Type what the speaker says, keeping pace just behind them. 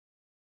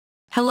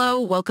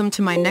Hello, welcome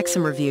to my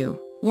Nexum review.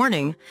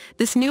 Warning,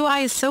 this new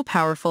AI is so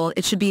powerful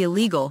it should be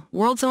illegal.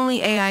 World's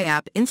only AI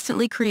app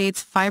instantly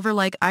creates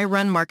Fiverr-Like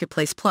I-Run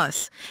Marketplace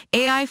Plus.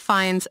 AI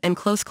finds and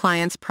close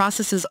clients,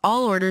 processes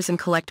all orders and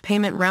collect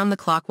payment round the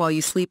clock while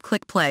you sleep.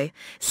 Click play.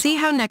 See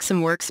how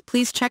Nexum works?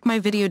 Please check my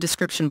video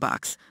description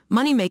box.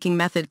 Money-making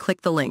method,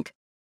 click the link.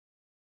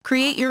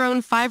 Create your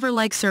own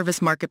Fiverr-like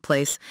service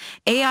marketplace.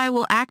 AI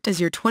will act as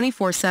your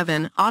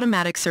 24/7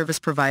 automatic service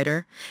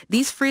provider.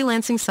 These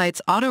freelancing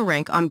sites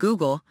auto-rank on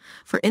Google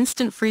for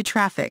instant free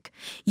traffic.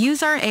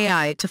 Use our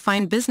AI to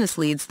find business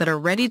leads that are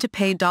ready to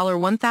pay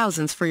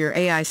 $1,000s for your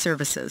AI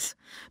services.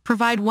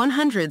 Provide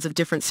hundreds of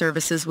different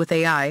services with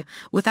AI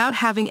without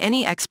having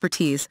any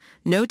expertise,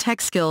 no tech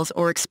skills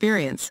or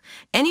experience.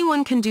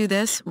 Anyone can do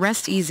this.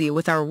 Rest easy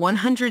with our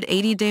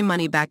 180-day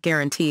money-back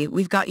guarantee.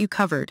 We've got you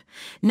covered.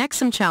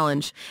 Nexum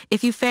challenge.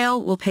 If you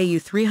fail, we'll pay you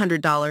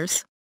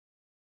 $300.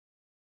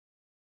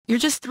 You're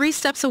just 3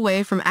 steps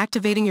away from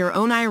activating your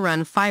own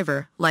I-Run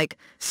Fiverr-like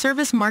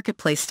service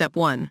marketplace. Step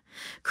 1.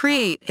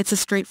 Create. It's as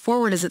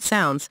straightforward as it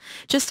sounds.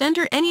 Just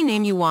enter any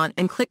name you want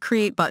and click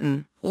Create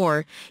button.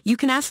 Or, you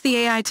can ask the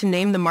AI to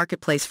name the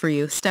marketplace for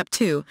you. Step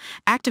 2.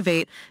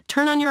 Activate.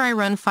 Turn on your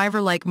I-Run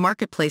Fiverr-like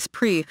marketplace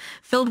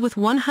filled with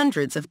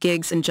hundreds of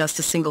gigs in just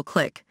a single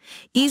click.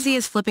 Easy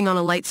as flipping on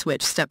a light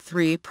switch. Step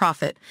 3.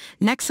 Profit.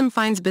 Nexum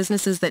finds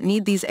businesses that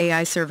need these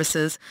AI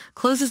services,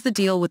 closes the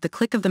deal with the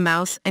click of the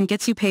mouse, and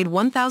gets you paid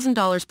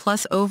 $1,000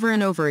 plus over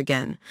and over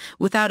again,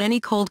 without any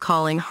cold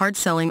calling, hard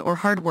selling, or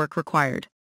hard work required.